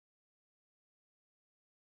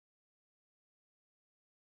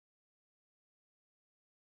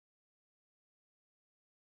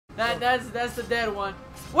That's the dead one.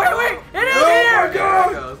 Wait! It is There here! it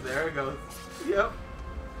goes. There it goes. Yep.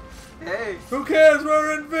 Hey. Who cares?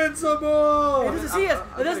 We're invincible! It doesn't see us.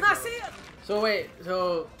 It does not see us. So wait.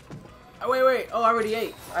 Oh, wait. Oh, I already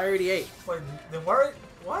ate. Wait, then what?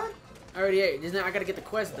 What? I already ate. Just now, I gotta get the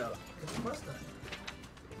quest though. Get the quest then.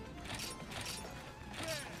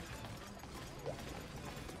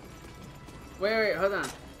 Wait, hold on.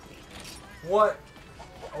 What?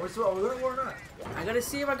 Are we gonna go or not? I gotta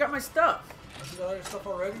see if I got my stuff. You got all your stuff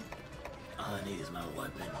already? All I need is my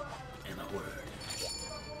weapon and my word.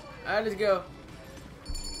 Alright, let's go.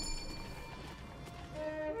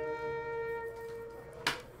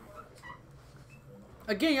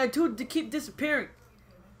 Again, I told to keep disappearing.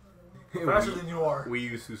 Faster than you are. We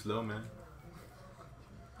use too slow, man.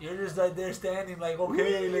 You're just like there standing like,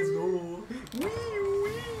 okay, let's go.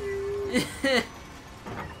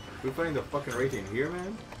 We find the fucking Rathian here,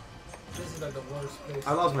 man. This is like the worst place.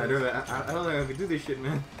 I lost my nerve. I don't think I can do this shit,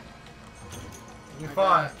 man. You're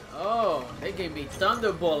fine. Oh, they gave me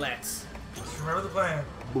thunder bullets. Just remember the plan.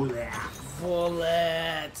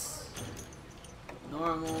 Bullets.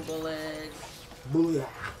 Normal bullets.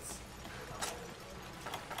 Bullets.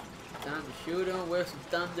 Time to shoot them with some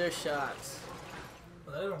thunder shots.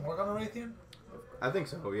 Will that even work on a Rathian? I think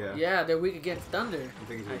so, yeah. Yeah, they're weak against thunder. I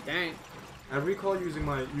think so. I think. I recall using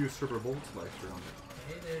my Usurper Bolt Slicer on it.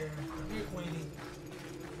 Hey there, come here, Queenie.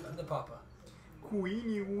 Thunder Papa.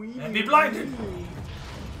 Queenie. And be blinded!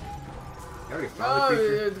 I already found the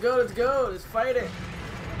creature. Let's go. Let's fight it.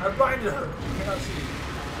 I blinded her. You cannot see.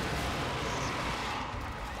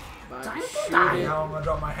 Time Now I'm gonna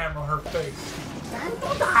drop my hammer on her face. Time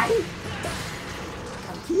to die!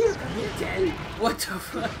 Come here, Jen. What the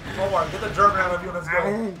fuck? Oh, get the German out of you, let's go.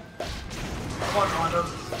 Come on, Wanda.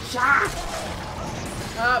 Shot!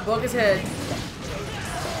 Ah, broke his head.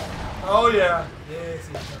 Oh, yeah. Yes,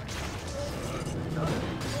 yes.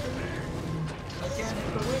 I can't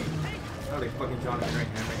hit the wing. Oh, they fucking Jonathan right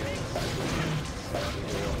hammering it.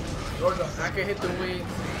 I can hit the wings.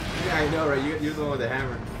 Yeah, I know, right? You're the one with the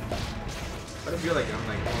hammer. But I feel like I'm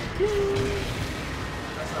like,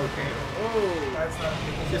 that's okay. Oh, That's not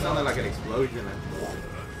It just sounded like an explosion.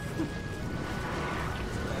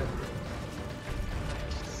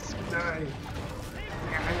 Die.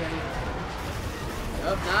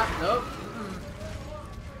 nope.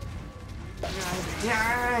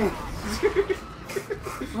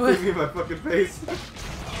 What? Give me my fucking face.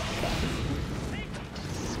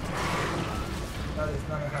 That is not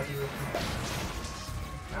gonna happen with me.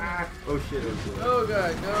 Oh shit, Oh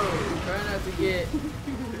god, no. Try not to get.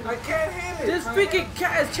 I can't hit it! This freaking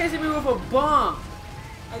cat is chasing me with a bomb.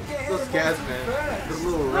 I can't hit those it! cats, too man. fast. The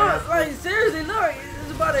little Look, rat. like seriously, look.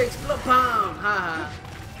 It's about to explode. Bomb. Haha.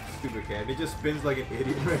 Stupid cat. He just spins like an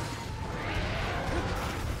idiot, right?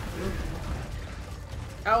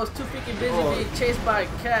 I was too freaking busy being chased by a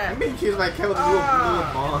cat. I mean, she's my cat with a little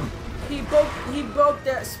bomb. He broke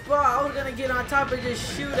that spot. I was gonna get on top and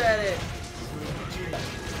just shoot at it.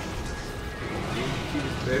 She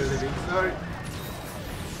was better than me. Sorry.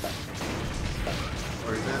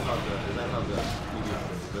 Or is that how the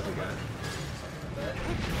guy?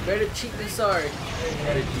 Better cheap than sorry.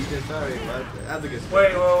 Better cheap than sorry, but that's a good story.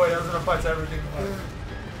 Wait, I was gonna fight everything.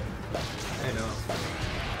 I know.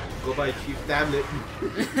 Go buy a cheap tablet.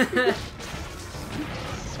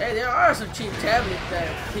 Hey, there are some cheap tablets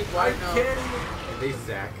that people I know. Can't even. And they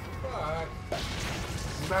zack. Fuck.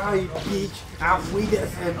 Sorry, Peach. I'm weak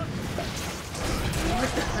as him.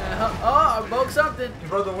 Oh, I broke something. You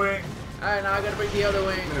broke the wing. Alright, now I gotta break the other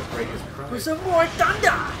wing. I'm gonna break his With pride. some more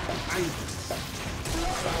thunder!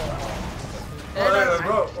 Oh, there you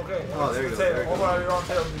go. Okay. Oh, there you go, Tail. there you Hold go. on, you're on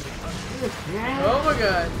tail. Oh my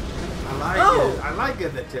god. I like Oh. it. I like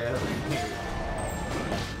it, the tail.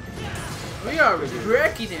 We are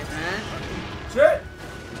wrecking it, man. Shit!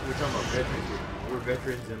 We're talking about veterans here. We're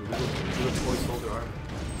veterans in little toy soldier army.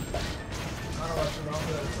 I don't know what's wrong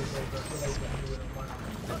with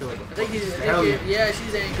I feel like I think he's hell yeah. yeah,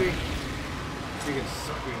 she's angry. Freaking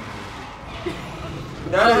sucking.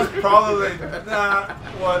 that is probably not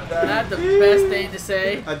what that Not the best thing to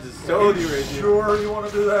say. I just told you, Ray. Sure you want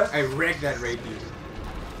to do that? I wrecked that Ray dude.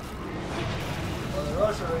 Well, the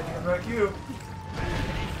Russia rating can wreck you.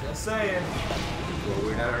 Just saying. Well,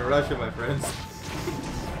 we're not in Russia, my friends.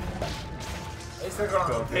 They still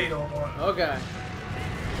got on the T.A.O more. Oh god.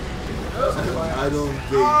 I don't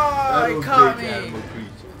think. Oh, I he don't caught think me. animal creatures.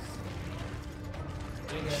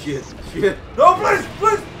 Shit. No, please!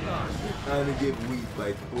 I'm gonna get weak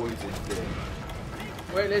by poison thing.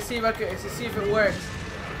 Wait, let's see if it works.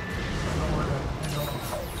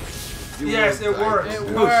 Yes, it works. It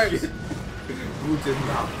Oh, works. shit. Guten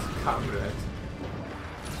Nacht. comrade.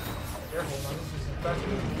 Careful, man. This is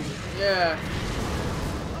infected. Yeah.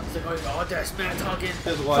 It's like, oh, that's man talking.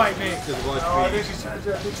 Just watch, Fight me. Just watch I me. think she's trying to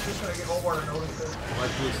get Omar to notice her.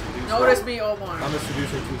 Watch me seduce Notice her. me, Omar. I'm a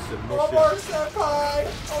seducer to submission. Omar senpai!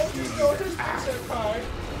 Oh, you notice me, senpai.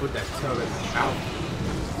 Put that tongue in my mouth.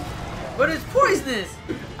 But it's poisonous.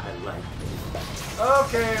 I like it.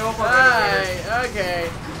 Okay, Omar. Alright, okay.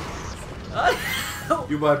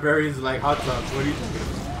 You barbarians like hot dogs. What are you talking about?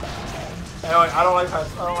 Anyway, I don't like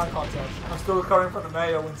hot dogs. I'm still recovering from the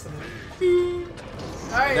mayo incident.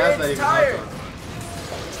 Alright, That's not it's even hot tired. dogs.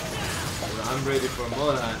 Well, I'm ready for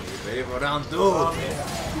more, honey. Ready for round 2. Oh,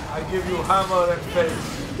 yeah. I give you hammer and face.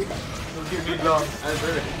 You give me love. I'm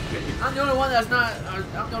ready. I'm the only one that's not. I'm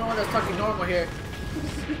the only one that's talking normal here.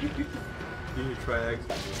 You need to try X.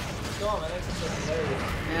 Come on, man. That's hilarious.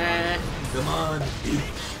 Nah, Come on.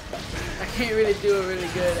 I can't really do a really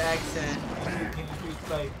good accent. Can you speak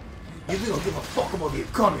like... You think I'll give a fuck about the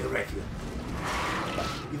economy, Rathian?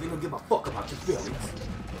 You think I'll give a fuck about your feelings?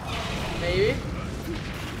 Maybe.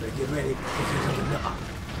 Better get ready, because here's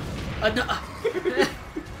No.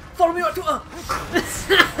 Follow me on to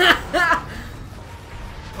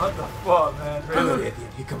What the fuck, man? Really?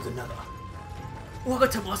 Rathian, here comes another. 我個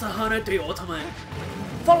陳華實蝦咧對我同埋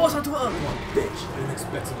follow us on to Come on, bitch. You didn't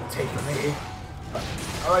expect to take from me.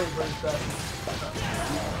 Alright, British back.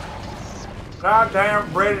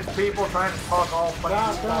 Goddamn British people trying to talk all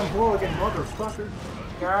fucking stuff. Hooligan motherfucker.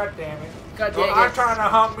 God damn it. God Well, dang I'm it. trying to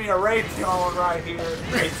hunt me a Rathian right here.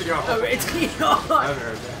 It's clean I on. haven't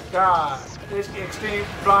heard that. God, this extinct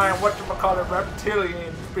flying whatchamacallit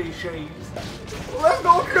reptilian species. Let's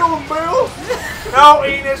go kill him, Bill! No,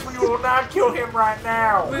 Enos, we will not kill him right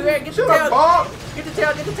now. We gotta get the Shut up, tail. Bob! Get the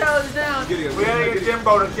tail. Get the tails down. Get it, We gotta get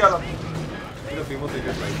Jimbo to kill him. You know, people think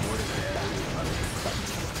there's like more than that.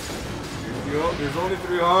 There's only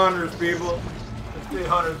 300 people. There's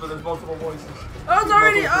 300, but there's multiple voices. Oh, it's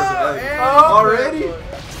already. Multiple Oh, personalities. and Already?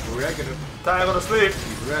 We're wrecking him. Time to go to sleep.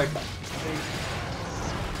 He's wrecked.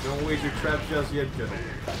 Don't waste your trap just yet, gentlemen.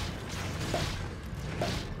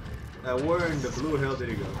 Now, where in the blue hell did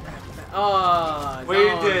he go? Oh, We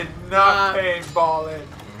no, did not paintball it.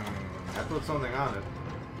 I put something on it.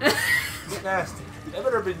 It's nasty. That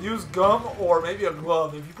better been used gum or maybe a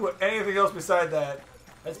glove. If you put anything else beside that,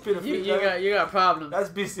 that's pedophilia. You got a problem. That's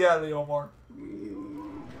bestiality, Omar.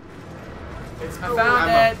 It's I cool. found I'm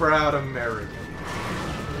that. a proud American.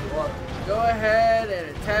 Go ahead and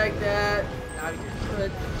attack that. I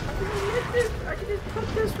can just put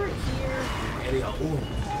this right here.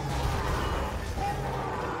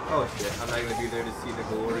 Oh shit, I'm not gonna be there to see the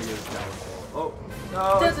glorious downfall. Oh,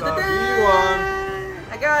 No, it's not. he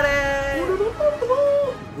I got it.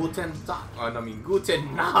 Guten Tag. Oh, no, I mean,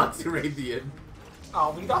 Guten Nacht, Rathian.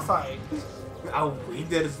 Oh, we got sight. Oh, we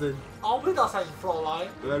did it. Oh, we got sight, Fräulein.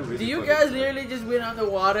 Really Do you funny. guys literally just went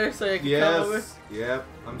underwater so you can come over? Yes. Yep,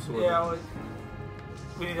 I'm swimming. Yeah,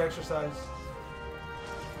 we need exercise.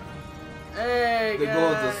 Hey, The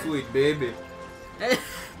gold's guys. a sweet baby. Hey.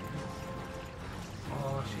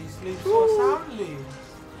 Oh, she sleeps so soundly.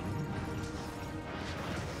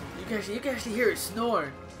 You can actually hear it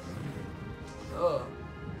snore. Ugh.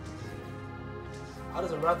 How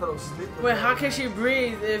does a Rathian sleep? Wait, how can she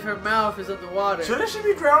breathe if her mouth is underwater? Shouldn't she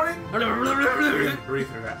be drowning? Breathe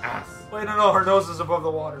through her ass. Wait, no, her nose is above the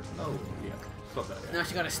water. Oh, yeah. Stop that. Now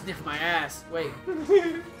she's gonna sniff my ass. Wait.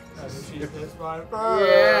 She sniffs my Yeah,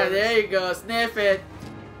 bird. there you go. Sniff it.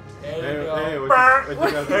 There you Hey, go. hey, what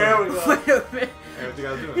you guys There doing? we go. Wait a minute. Hey, what you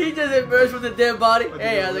guys doing? He just emerged from the dead body. What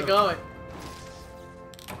Hey, you how's it doing? going?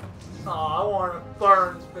 Oh, I want to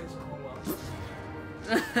burn space.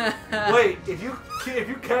 Wait, if you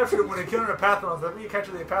captured it when you're killing a Pathonos, that mean you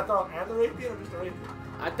captured the Pathonos and the Rathian, or just the Rathian?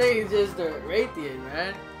 I think it's just the Rathian,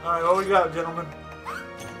 man. Alright, what we got, gentlemen?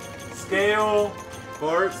 Scale.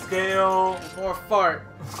 Fart. Scale. More fart.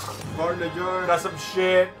 Fart in the jar. Got some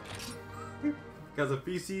shit. Got some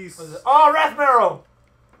feces. What is it? Oh, Wrath Marrow!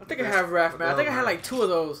 I think I have Raph, man. I think I had like 2 of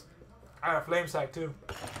those. I got a Flame Sack, too.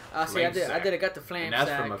 See, I did. I got the flame And that's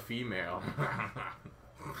sack. from a female.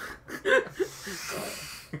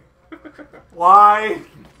 Why?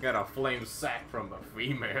 Got a flame sack from a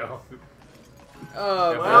female.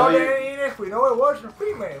 Oh, Well, boy. then, Enos, we know it wasn't a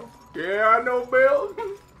female. Yeah, I know, Bill.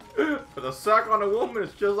 But the sack on a woman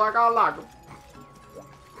is just like I like them.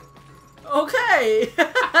 okay.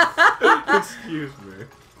 Excuse me.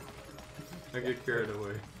 I get carried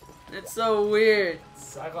away. It's so weird.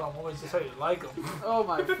 Sack on a woman is just how you like them. Oh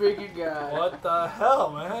my freaking god. What the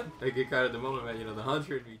hell, man? I get carried at the moment, man. You know, the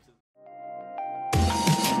hunter in me.